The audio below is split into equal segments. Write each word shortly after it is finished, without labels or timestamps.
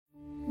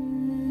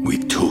We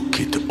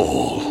took it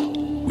all.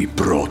 We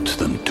brought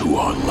them to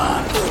our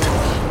land.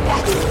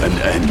 An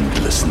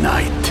endless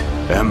night,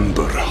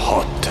 ember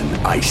hot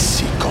and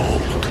icy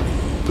cold.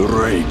 The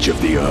rage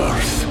of the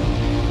earth.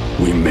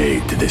 We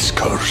made this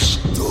curse.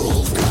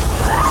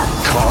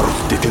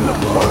 Carved it in the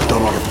blood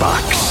on our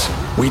backs.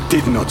 We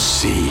did not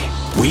see.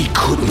 We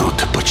could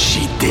not, but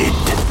she did.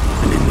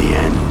 And in the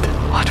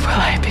end... What will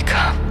I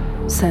become?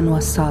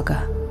 Senua's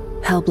Saga.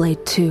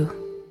 Hellblade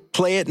 2.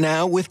 Play it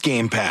now with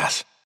Game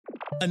Pass.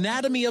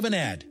 Anatomy of an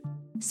ad.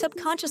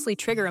 Subconsciously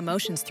trigger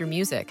emotions through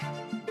music.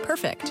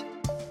 Perfect.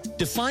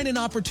 Define an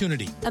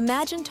opportunity.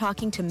 Imagine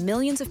talking to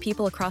millions of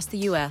people across the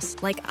U.S.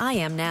 like I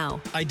am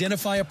now.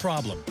 Identify a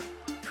problem.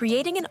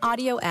 Creating an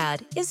audio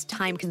ad is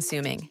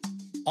time-consuming.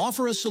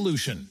 Offer a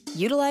solution.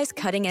 Utilize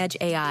cutting-edge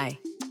AI.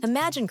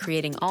 Imagine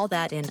creating all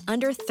that in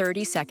under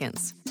 30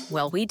 seconds.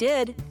 Well, we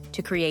did,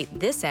 to create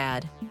this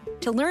ad.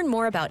 To learn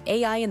more about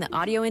AI in the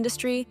audio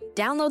industry,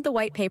 download the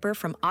white paper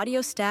from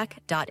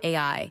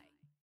audiostack.ai.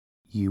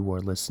 You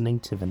are listening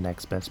to the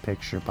Next Best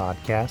Picture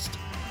podcast,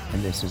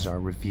 and this is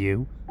our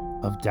review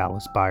of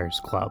Dallas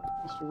Buyers Club.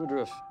 Mr.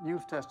 Woodruff,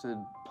 you've tested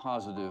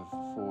positive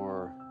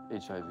for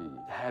HIV.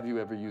 Have you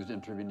ever used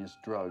intravenous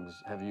drugs?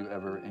 Have you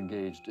ever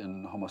engaged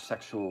in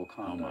homosexual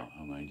conduct?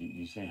 Homo.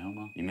 You say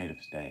homo? You made a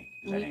mistake.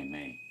 That ain't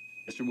me.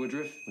 Mr.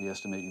 Woodruff, we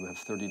estimate you have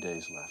 30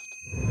 days left.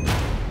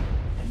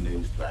 And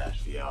newsflash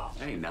for y'all.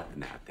 There ain't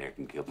nothing out there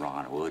can kill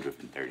Ron Woodruff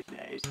in 30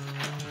 days.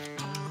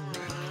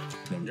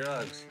 Them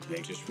drugs,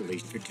 they just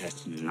released for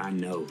testing, and I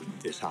know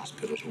this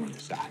hospital's one of the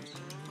size.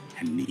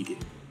 I need it.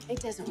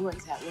 It doesn't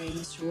work that way,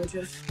 Mr.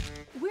 Woodruff.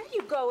 Where are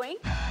you going?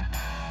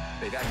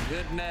 They got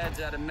good meds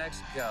out of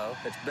Mexico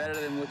that's better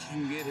than what you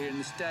can get here in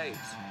the States.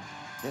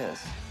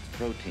 This is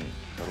protein,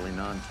 totally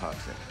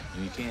non-toxic.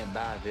 And you can't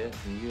buy this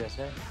in the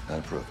USA?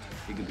 Unapproved.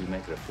 You could be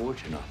making a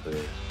fortune off of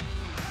this.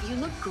 You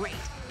look great.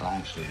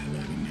 Actually, I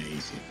look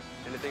amazing.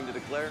 Anything to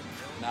declare?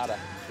 Nada.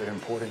 They're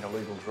importing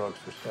illegal drugs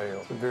for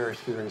sale. It's a very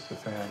serious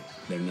offense.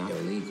 They're not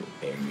illegal.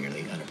 They're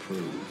merely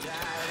unapproved.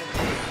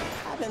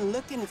 I've been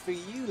looking for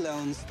you,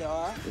 Lone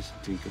Star. Listen,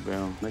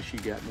 Tinkerbell, unless you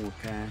got more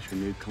cash or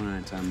new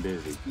clients, I'm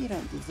busy. You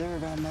don't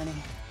deserve our money.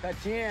 Cut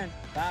you in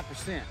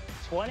 5%.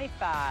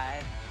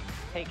 25.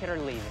 Take it or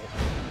leave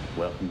it.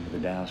 Welcome to the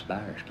Dallas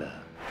Buyers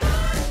Club.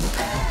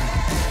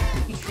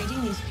 You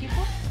treating these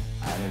people?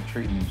 They're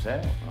treating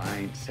themselves. I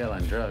ain't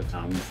selling drugs,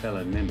 I'm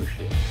selling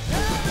membership.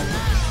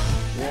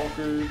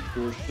 Walker,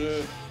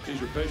 Dorsett,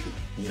 these are patients.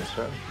 Yes,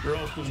 sir. You're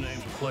also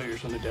named the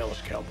players on the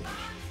Dallas Cowboys.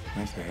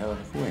 That's a hell of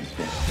a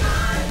coincidence. The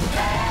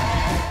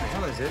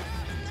hell is it?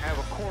 I have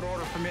a court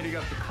order permitting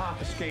us to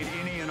confiscate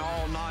any and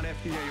all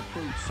non-FDA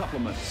approved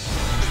supplements.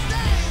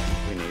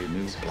 We need a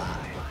new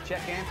supply.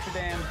 Check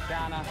Amsterdam,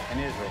 Ghana, and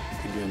Israel.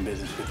 Keep doing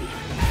business with you.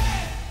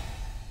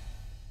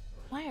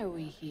 Why are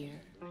we here?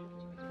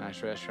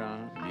 Nice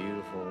restaurant,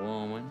 beautiful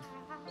woman.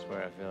 That's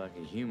where I feel like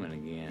a human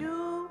again.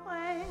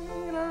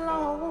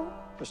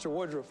 Mr.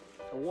 Woodruff,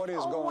 what is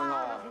going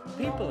on?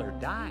 People are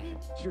dying.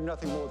 You're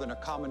nothing more than a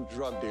common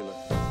drug dealer.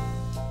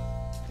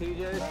 TJ,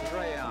 this is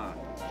Rayon.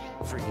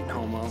 Freaking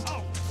homo.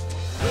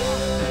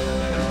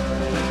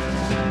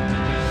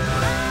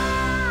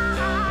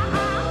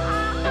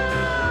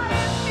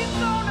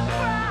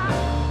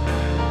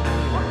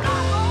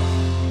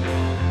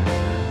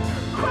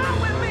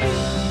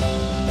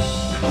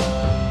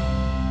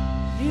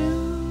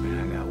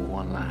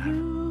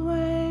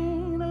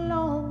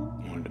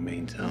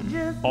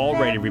 All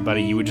right,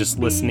 everybody, you were just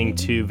listening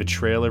to the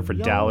trailer for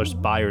Dallas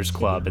Buyers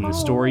Club, and the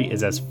story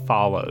is as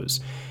follows.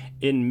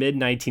 In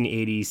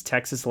mid-1980s,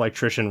 Texas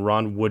electrician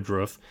Ron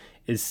Woodruff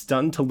is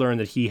stunned to learn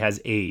that he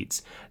has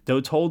AIDS. Though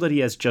told that he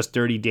has just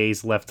 30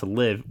 days left to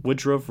live,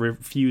 Woodruff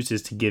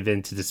refuses to give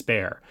in to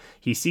despair.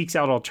 He seeks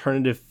out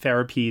alternative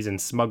therapies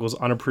and smuggles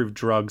unapproved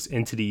drugs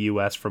into the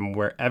U.S. from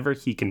wherever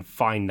he can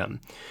find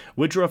them.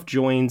 Woodruff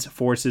joins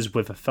forces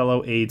with a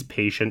fellow AIDS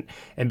patient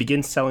and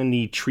begins selling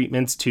the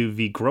treatments to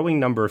the growing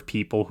number of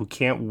people who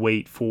can't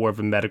wait for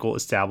the medical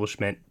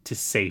establishment to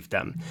save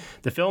them.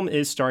 The film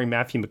is starring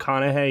Matthew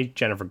McConaughey,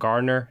 Jennifer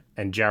Garner,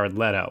 and Jared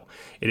Leto.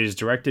 It is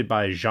directed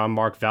by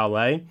Jean-Marc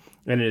Vallée,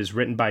 and it is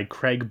written by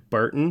Craig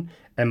Burton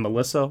and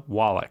Melissa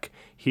Wallach.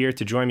 Here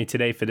to join me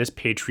today for this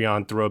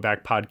Patreon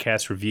Throwback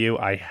Podcast review,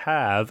 I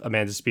have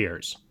Amanda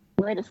Spears.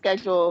 Way to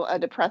schedule a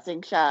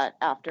depressing chat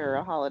after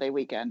a holiday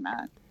weekend,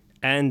 Matt.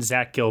 And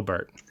Zach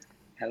Gilbert.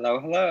 Hello,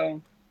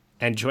 hello.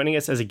 And joining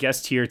us as a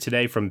guest here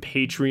today from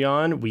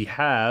Patreon, we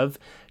have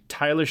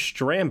Tyler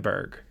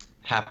Strandberg.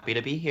 Happy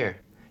to be here.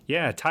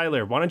 Yeah,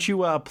 Tyler, why don't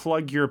you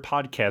plug your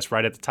podcast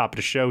right at the top of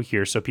the show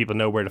here so people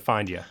know where to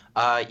find you?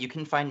 You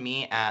can find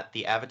me at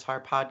the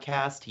Avatar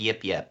Podcast,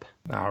 Yip Yip.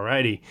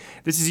 Alrighty.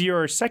 This is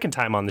your second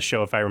time on the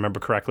show, if I remember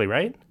correctly,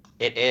 right?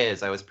 It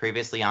is. I was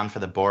previously on for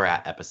the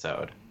Borat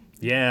episode.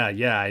 Yeah,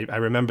 I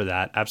remember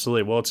that.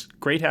 Absolutely. Well, it's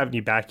great having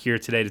you back here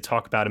today to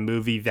talk about a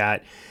movie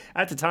that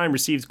at the time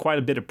received quite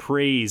a bit of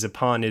praise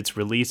upon its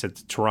release at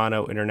the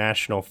Toronto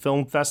International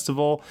Film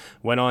Festival.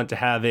 Went on to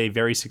have a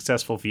very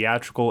successful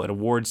theatrical and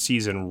awards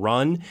season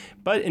run.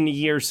 But in the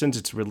years since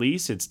its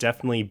release, it's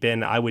definitely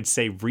been, I would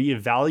say,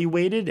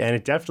 reevaluated, and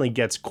it definitely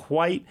gets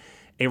quite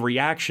a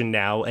reaction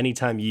now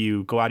anytime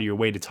you go out of your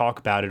way to talk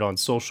about it on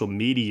social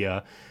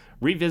media.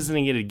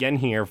 Revisiting it again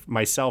here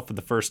myself for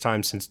the first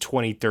time since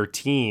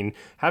 2013.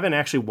 Haven't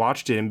actually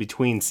watched it in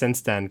between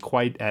since then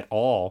quite at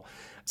all.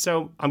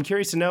 So I'm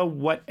curious to know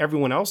what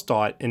everyone else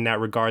thought in that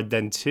regard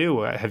then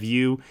too. Have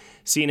you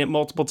seen it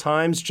multiple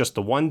times? Just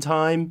the one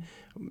time?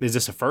 Is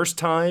this a first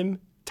time?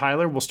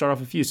 Tyler, we'll start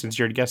off with you since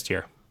you're the guest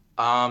here.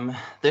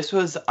 This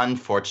was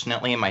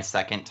unfortunately my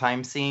second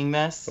time seeing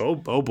this. Oh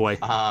boy.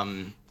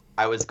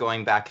 I was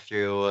going back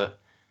through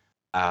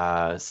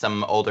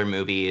some older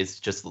movies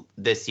just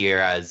this year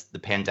as the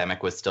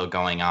pandemic was still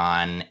going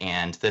on,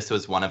 and this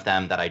was one of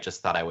them that I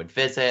just thought I would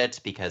visit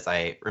because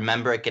I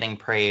remember it getting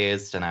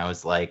praised, and I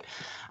was like,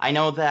 I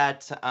know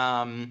that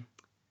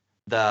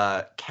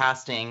the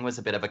casting was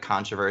a bit of a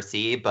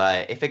controversy,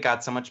 but if it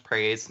got so much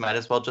praise, might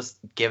as well just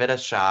give it a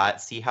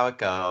shot, see how it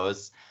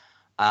goes.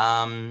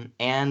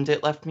 And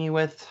it left me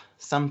with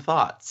some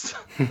thoughts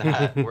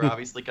that we're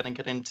obviously going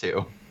to get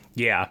into.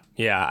 Yeah,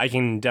 I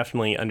can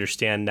definitely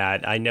understand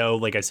that. I know,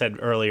 like I said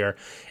earlier,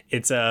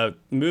 it's a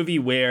movie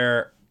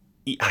where,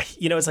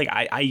 it's like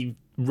I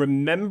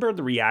remember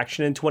the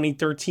reaction in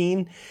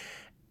 2013,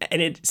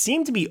 and it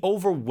seemed to be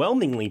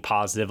overwhelmingly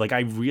positive. Like,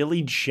 I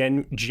really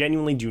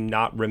genuinely do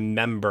not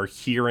remember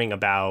hearing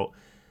about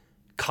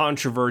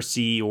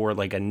controversy or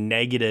like a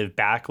negative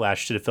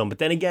backlash to the film. But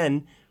then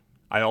again,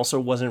 I also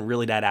wasn't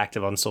really that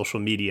active on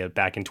social media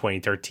back in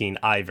 2013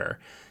 either.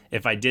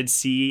 If I did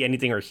see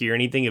anything or hear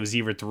anything, it was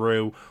either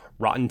through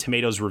Rotten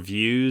Tomatoes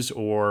reviews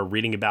or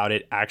reading about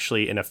it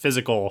actually in a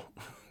physical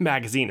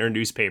magazine or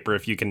newspaper,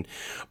 if you can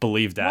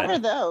believe that. What are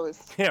those?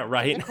 Yeah,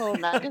 right. Physical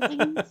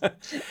magazines?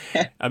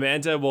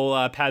 Amanda,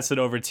 we'll pass it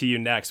over to you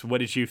next. What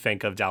did you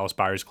think of Dallas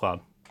Buyers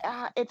Club?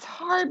 It's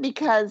hard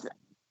because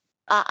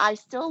I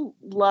still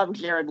love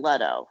Jared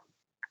Leto.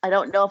 I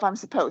don't know if I'm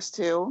supposed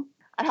to.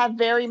 I have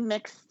very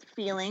mixed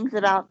feelings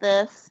about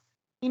this.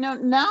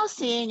 Now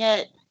seeing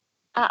it,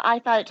 I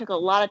thought it took a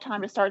lot of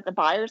time to start the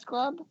Buyers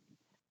Club,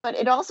 but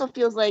it also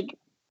feels like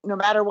no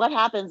matter what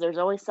happens, there's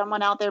always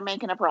someone out there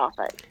making a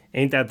profit.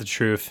 Ain't that the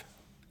truth?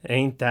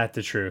 Ain't that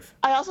the truth?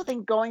 I also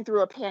think going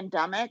through a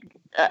pandemic,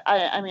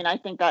 I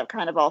think that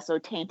kind of also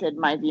tainted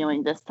my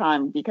viewing this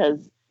time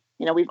because,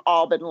 we've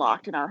all been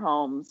locked in our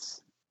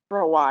homes for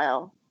a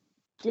while,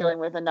 dealing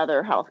with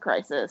another health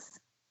crisis.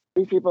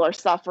 These people are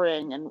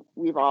suffering, and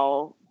we've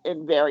all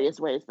in various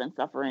ways been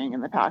suffering in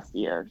the past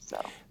year. So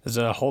there's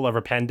a whole other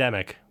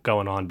pandemic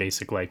going on,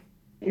 basically.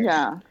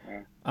 Yeah.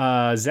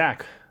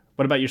 Zach,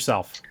 what about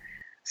yourself?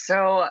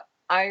 So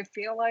I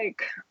feel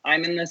like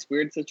I'm in this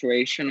weird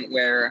situation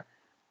where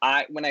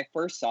when I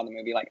first saw the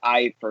movie,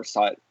 I first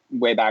saw it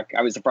way back.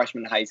 I was a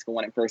freshman in high school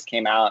when it first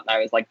came out. I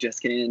was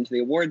just getting into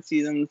the award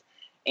seasons,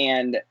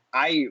 and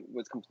I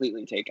was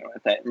completely taken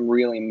with it and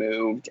really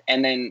moved.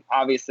 And then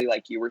obviously,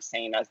 like you were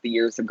saying, as the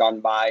years have gone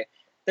by,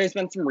 there's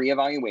been some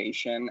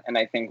reevaluation and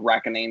I think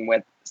reckoning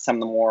with some of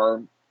the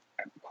more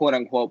quote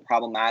unquote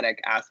problematic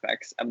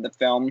aspects of the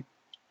film.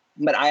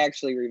 But I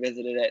actually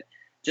revisited it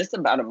just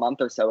about a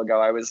month or so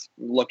ago. I was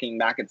looking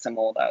back at some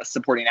old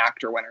supporting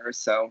actor winners.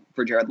 So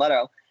for Jared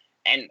Leto,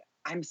 and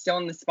I'm still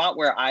in the spot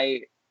where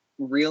I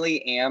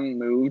really am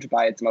moved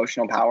by its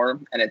emotional power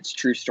and its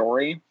true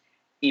story,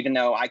 even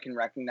though I can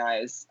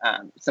recognize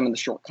some of the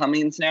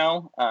shortcomings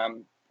now,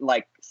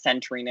 like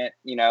centering it,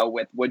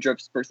 with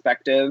Woodruff's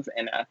perspective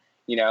and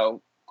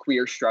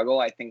queer struggle.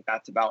 I think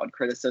that's a valid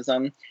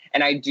criticism.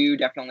 And I do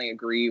definitely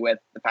agree with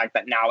the fact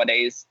that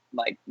nowadays,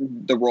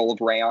 the role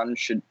of Rayon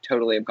should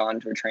totally have gone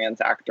to a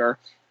trans actor.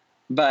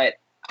 But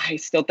I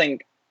still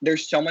think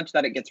there's so much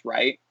that it gets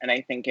right. And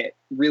I think it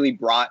really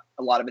brought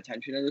a lot of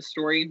attention to the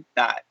story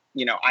that,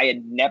 I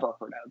had never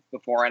heard of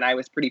before. And I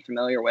was pretty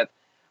familiar with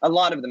a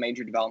lot of the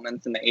major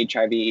developments in the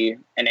HIV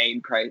and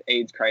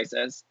AIDS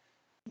crisis.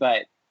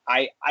 But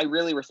I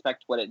really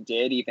respect what it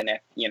did, even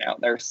if,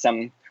 there's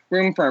some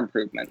room for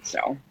improvement.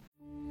 So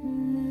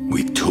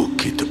we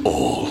took it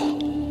all.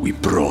 We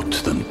brought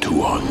them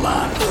to our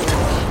land.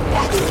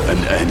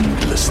 An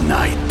endless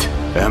night,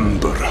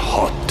 ember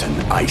hot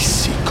and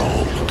icy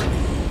cold.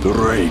 The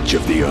rage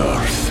of the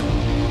earth.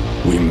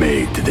 We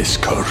made this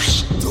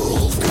curse.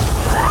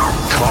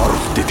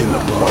 Carved it in the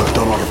blood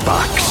on our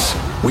backs.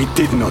 We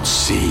did not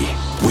see.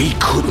 We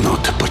could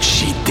not, but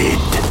she did.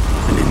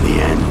 And in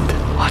the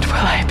end, what will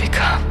I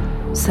become?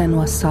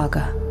 Senua's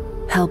Saga.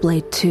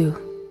 Hellblade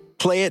 2.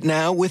 Play it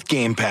now with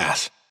Game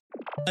Pass.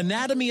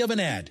 Anatomy of an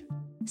ad.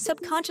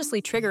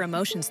 Subconsciously trigger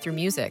emotions through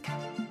music.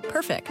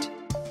 Perfect.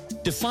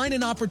 Define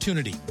an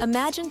opportunity.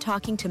 Imagine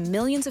talking to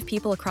millions of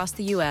people across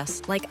the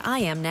U.S. like I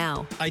am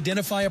now.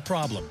 Identify a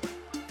problem.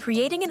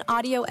 Creating an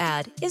audio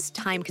ad is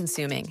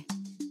time-consuming.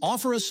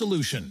 Offer a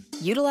solution.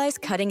 Utilize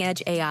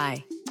cutting-edge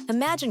AI.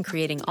 Imagine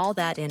creating all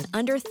that in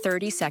under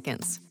 30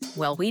 seconds.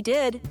 Well, we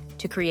did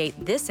to create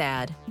this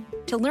ad.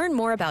 To learn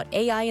more about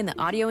AI in the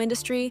audio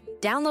industry,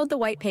 download the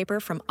white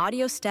paper from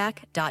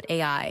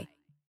audiostack.ai.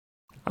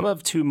 I'm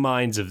of two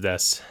minds of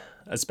this,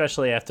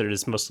 especially after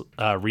this most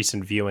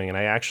recent viewing, and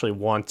I actually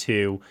want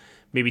to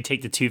maybe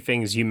take the two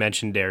things you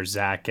mentioned there,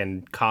 Zach,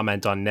 and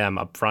comment on them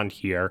up front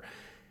here.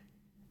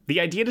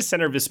 The idea to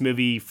center this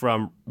movie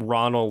from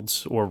Ron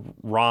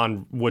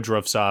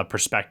Woodruff's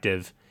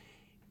perspective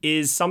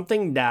is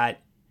something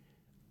that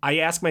I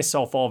ask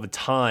myself all the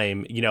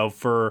time, you know,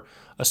 for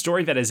a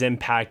story that has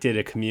impacted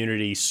a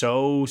community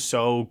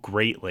so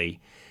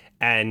greatly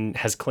and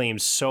has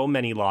claimed so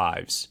many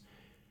lives.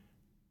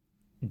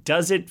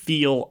 Does it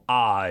feel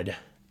odd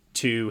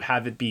to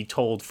have it be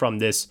told from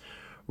this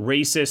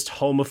racist,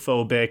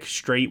 homophobic,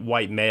 straight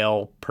white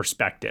male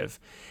perspective?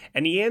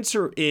 And the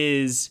answer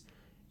is,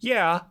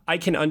 yeah, I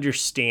can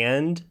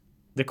understand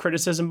the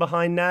criticism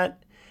behind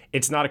that.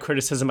 It's not a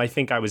criticism I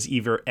think I was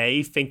either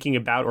A, thinking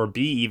about, or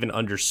B, even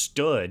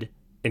understood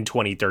in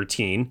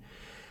 2013.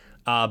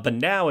 But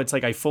now it's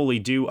like I fully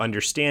do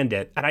understand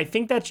it. And I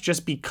think that's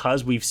just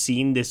because we've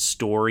seen this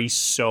story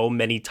so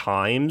many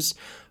times,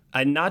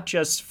 and not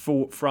just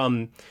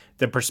from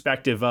the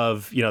perspective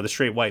of, you know, the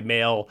straight white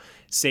male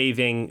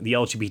saving the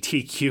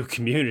LGBTQ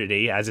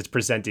community as it's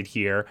presented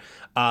here,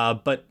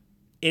 but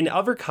in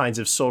other kinds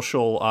of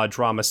social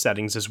drama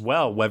settings as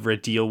well, whether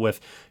it deal with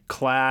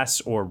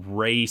class or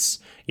race.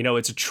 You know,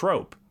 it's a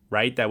trope,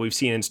 right, that we've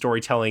seen in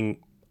storytelling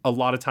a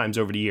lot of times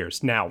over the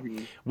years. Now,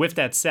 with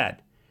that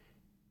said,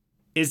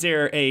 is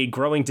there a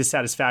growing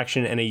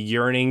dissatisfaction and a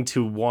yearning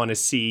to want to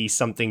see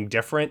something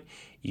different?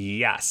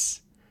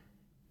 Yes.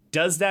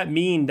 Does that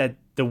mean that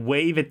the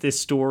way that this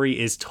story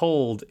is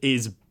told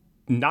is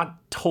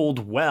not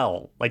told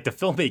well? Like, the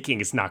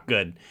filmmaking is not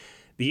good?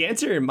 The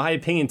answer, in my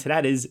opinion, to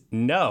that is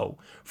no.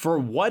 For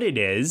what it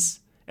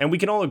is, and we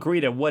can all agree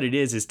that what it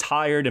is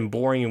tired and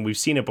boring and we've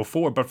seen it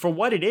before, but for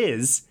what it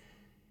is,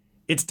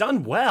 it's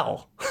done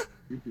well.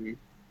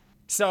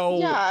 So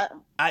yeah.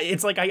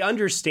 It's like I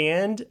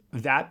understand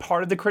that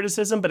part of the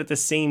criticism, but at the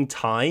same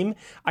time,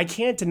 I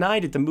can't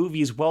deny that the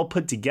movie is well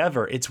put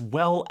together. It's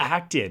well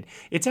acted.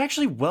 It's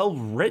actually well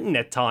written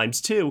at times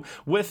too,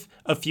 with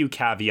a few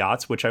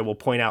caveats, which I will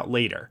point out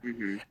later.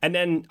 And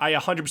then I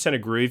 100%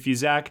 agree with you,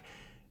 Zach.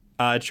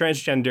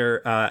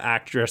 Transgender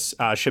actress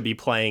should be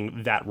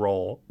playing that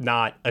role,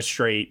 not a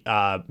straight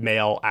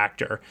male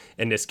actor,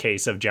 in this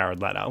case of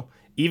Jared Leto.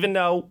 Even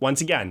though, once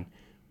again,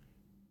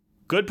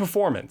 good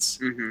performance.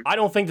 I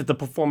don't think that the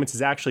performance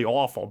is actually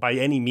awful by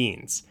any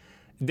means.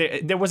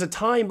 There was a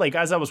time, like,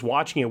 as I was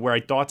watching it, where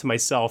I thought to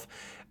myself,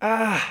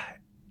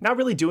 not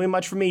really doing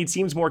much for me. It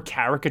seems more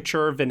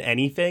caricature than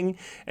anything,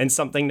 and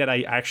something that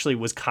I actually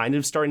was kind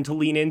of starting to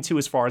lean into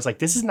as far as, like,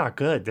 this is not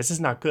good. This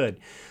is not good.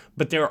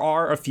 But there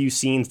are a few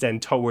scenes then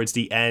towards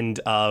the end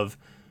of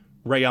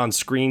Rayon's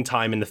screen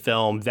time in the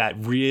film that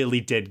really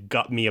did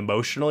gut me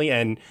emotionally,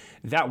 and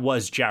that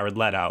was Jared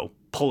Leto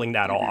pulling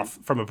that off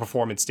from a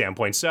performance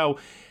standpoint. So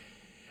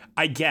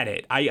I get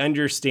it. I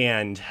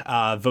understand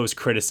those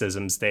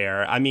criticisms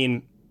there. I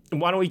mean,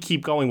 why don't we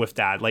keep going with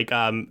that? Like,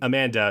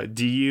 Amanda,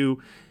 do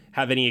you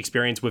have any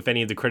experience with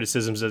any of the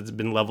criticisms that have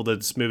been leveled at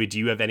this movie? Do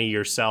you have any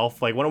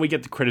yourself? Like, why don't we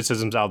get the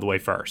criticisms out of the way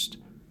first?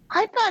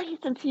 I thought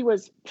since he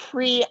was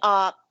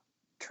pre-op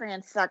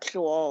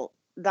transsexual,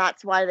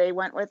 that's why they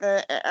went with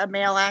a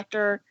male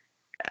actor.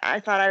 I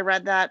thought I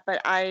read that, but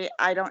I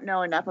don't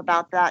know enough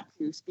about that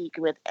to speak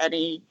with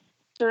any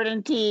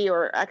certainty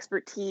or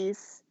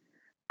expertise.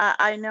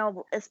 I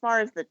know as far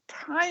as the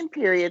time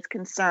period's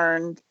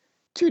concerned,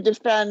 to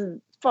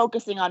defend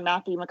focusing on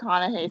Matthew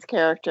McConaughey's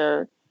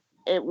character,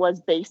 it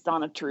was based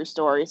on a true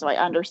story, so I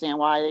understand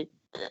why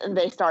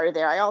they started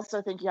there. I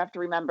also think you have to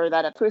remember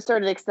that to a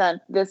certain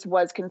extent, this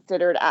was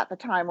considered at the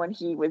time when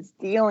he was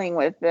dealing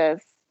with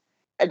this,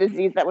 a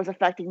disease that was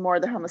affecting more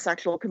the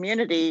homosexual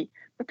community,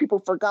 but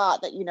people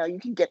forgot that, you know, you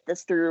can get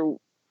this through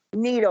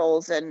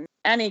needles and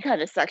any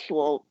kind of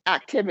sexual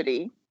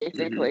activity,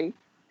 basically.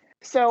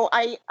 So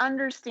I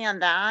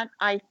understand that.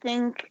 I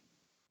think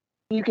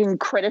you can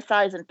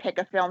criticize and pick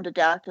a film to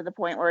death to the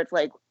point where it's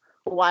like,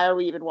 why are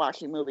we even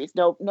watching movies?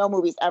 No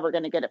movie's ever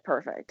going to get it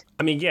perfect.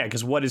 I mean, yeah,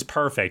 because what is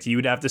perfect? You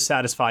would have to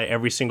satisfy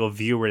every single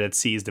viewer that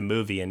sees the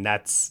movie, and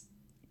that's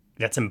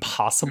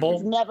impossible.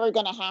 It's never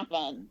going to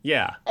happen.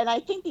 Yeah. And I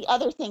think the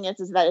other thing is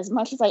that as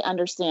much as I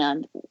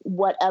understand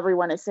what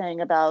everyone is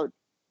saying about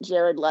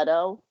Jared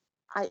Leto,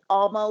 I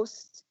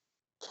almost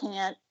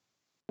can't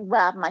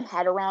wrap my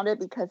head around it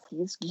because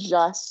he's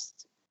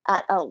just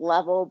at a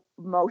level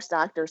most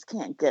actors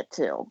can't get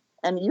to.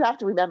 And you have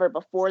to remember,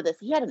 before this,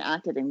 he hadn't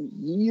acted in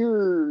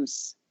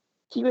years.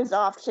 He was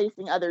off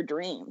chasing other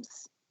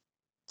dreams.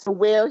 So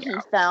where he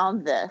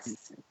found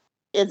this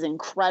is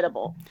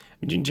incredible.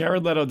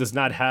 Jared Leto does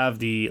not have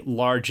the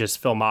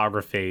largest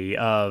filmography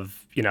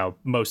of, you know,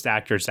 most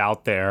actors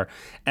out there,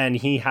 and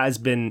he has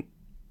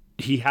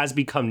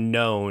become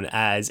known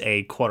as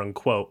a quote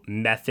unquote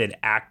method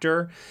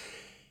actor.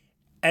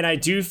 And I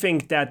do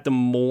think that the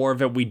more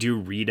that we do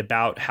read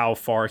about how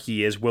far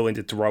he is willing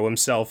to throw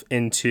himself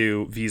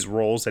into these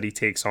roles that he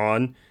takes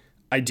on,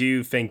 I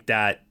do think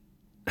that,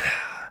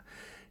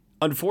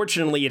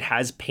 unfortunately, it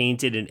has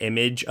painted an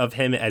image of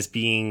him as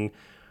being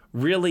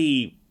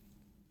really,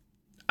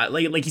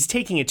 like he's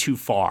taking it too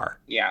far.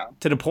 Yeah.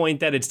 To the point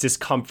that it's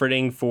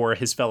discomforting for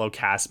his fellow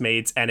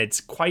castmates, and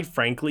it's, quite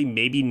frankly,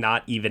 maybe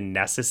not even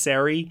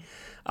necessary.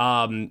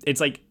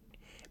 It's like,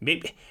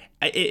 maybe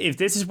if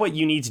this is what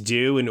you need to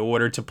do in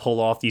order to pull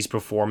off these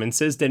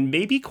performances, then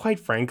maybe, quite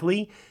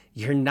frankly,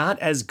 you're not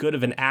as good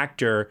of an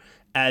actor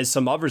as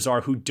some others are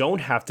who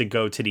don't have to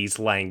go to these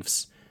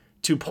lengths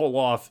to pull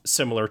off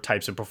similar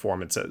types of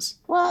performances.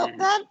 Well,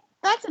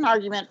 that's an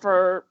argument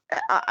for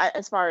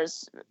as far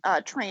as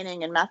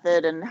training and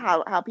method and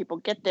how people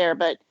get there.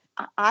 But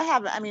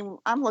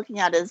I'm looking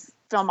at his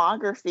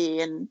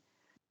filmography, and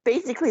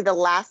basically the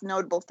last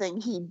notable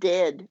thing he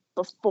did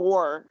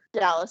before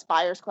Dallas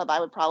Buyers Club, I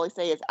would probably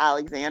say, is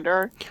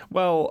Alexander.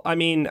 Well, I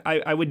mean,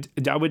 I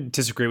would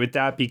disagree with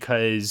that,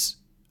 because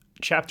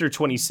Chapter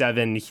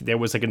 27, there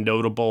was like a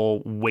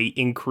notable weight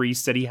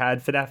increase that he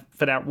had for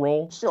that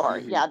role.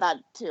 Sure, yeah, that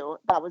too.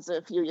 That was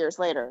a few years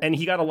later. And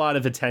he got a lot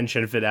of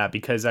attention for that,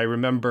 because I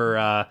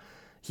remember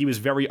he was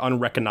very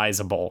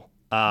unrecognizable.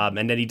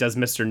 And then he does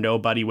Mr.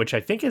 Nobody, which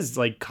I think has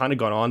like kind of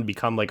gone on to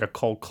become like a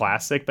cult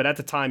classic. But at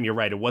the time, you're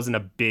right, it wasn't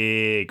a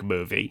big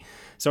movie.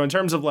 So in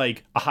terms of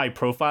like a high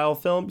profile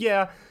film,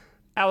 yeah,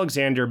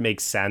 Alexander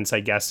makes sense,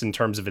 I guess, in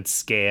terms of its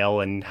scale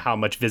and how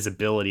much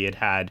visibility it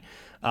had.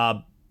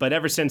 But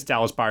ever since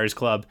Dallas Buyers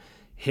Club,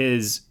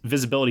 his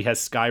visibility has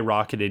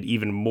skyrocketed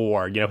even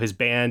more. You know, his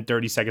band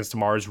 30 Seconds to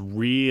Mars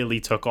really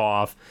took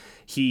off.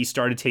 He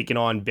started taking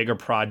on bigger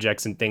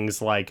projects and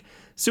things like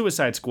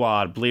Suicide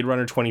Squad, Blade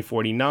Runner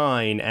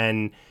 2049,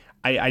 and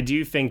I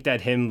do think that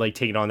him like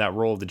taking on that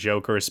role of the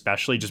Joker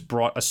especially just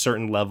brought a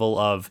certain level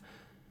of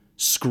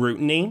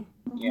scrutiny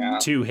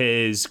to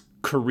his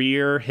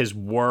career, his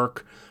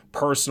work,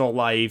 personal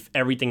life,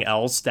 everything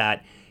else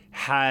that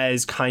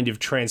has kind of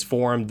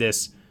transformed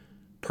this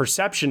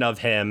perception of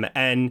him.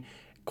 And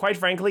quite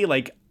frankly,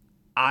 like,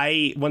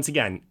 I'm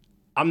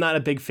not a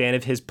big fan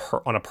of his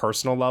on a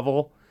personal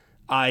level.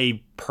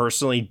 I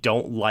personally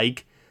don't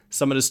like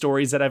some of the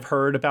stories that I've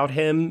heard about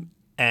him,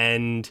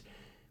 and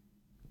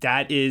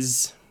that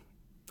is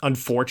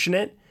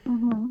unfortunate.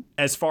 Mm-hmm.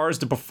 As far as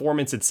the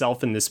performance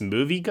itself in this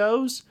movie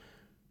goes,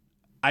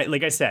 I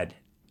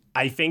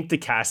think the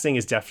casting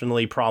is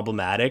definitely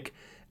problematic,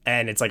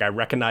 and it's like I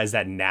recognize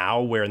that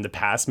now, where in the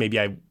past maybe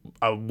I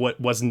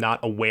was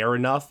not aware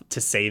enough to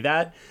say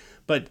that,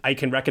 but I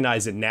can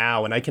recognize it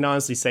now. And I can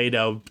honestly say,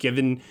 though,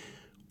 given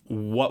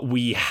what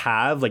we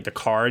have, like the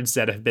cards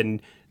that have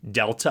been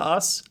dealt to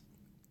us,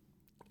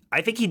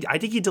 I think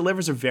he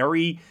delivers a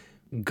very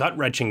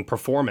gut-wrenching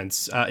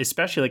performance,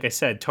 especially, like I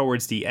said,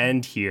 towards the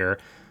end here.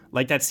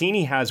 Like that scene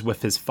he has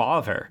with his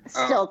father.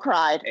 Still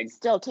cried.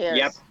 Still tears.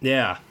 Yep.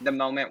 Yeah. The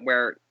moment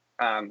where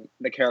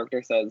the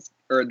character says,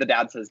 or the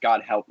dad says,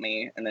 "God help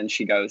me," and then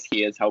she goes,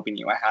 "He is helping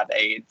you. I have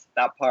AIDS."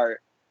 That part,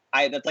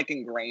 that's like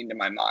ingrained in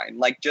my mind.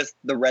 Like just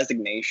the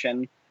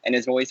resignation in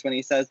his voice when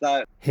he says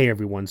that. Hey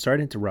everyone, sorry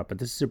to interrupt, but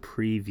this is a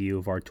preview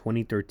of our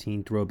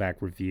 2013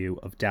 throwback review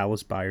of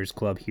Dallas Buyers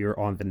Club here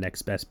on the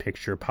Next Best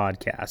Picture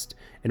podcast.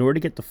 In order to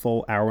get the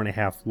full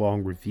hour-and-a-half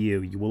long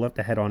review, you will have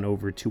to head on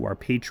over to our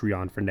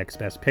Patreon for Next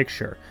Best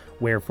Picture,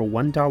 where for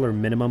 $1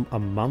 minimum a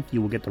month,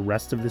 you will get the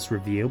rest of this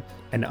review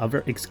and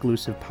other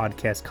exclusive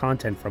podcast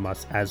content from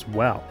us as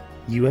well.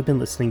 You have been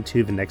listening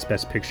to the Next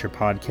Best Picture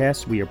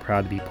podcast. We are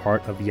proud to be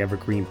part of the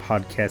Evergreen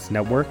Podcast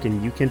Network,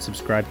 and you can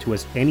subscribe to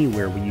us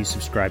anywhere where you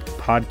subscribe to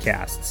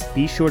podcasts.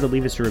 Be sure to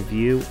leave us a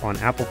review on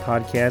Apple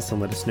Podcasts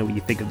and let us know what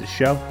you think of the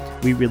show.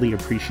 We really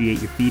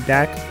appreciate your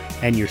feedback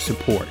and your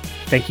support.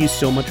 Thank you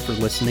so much for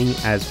listening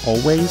as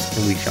always,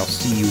 and we shall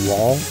see you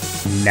all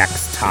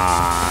next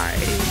time.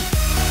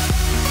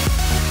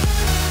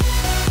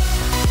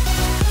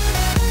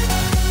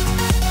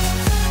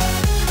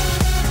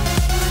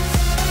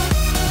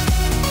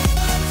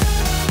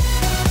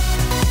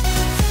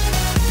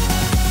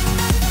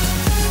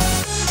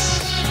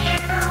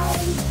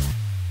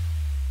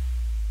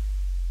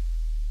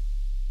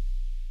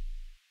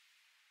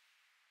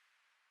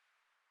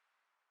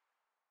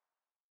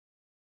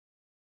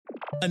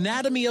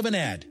 Anatomy of an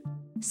ad.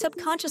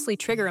 Subconsciously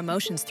trigger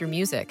emotions through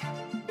music.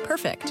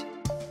 Perfect.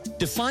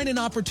 Define an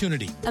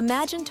opportunity.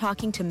 Imagine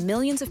talking to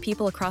millions of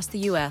people across the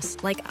U.S.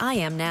 like I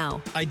am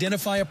now.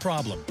 Identify a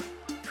problem.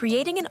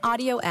 Creating an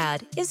audio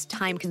ad is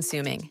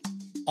time-consuming.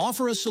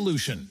 Offer a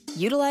solution.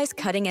 Utilize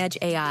cutting-edge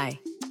AI.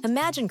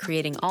 Imagine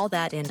creating all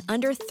that in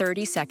under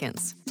 30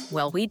 seconds.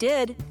 Well, we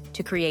did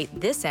to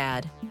create this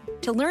ad.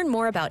 To learn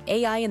more about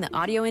AI in the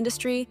audio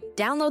industry,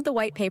 download the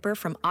white paper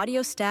from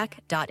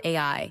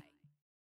audiostack.ai.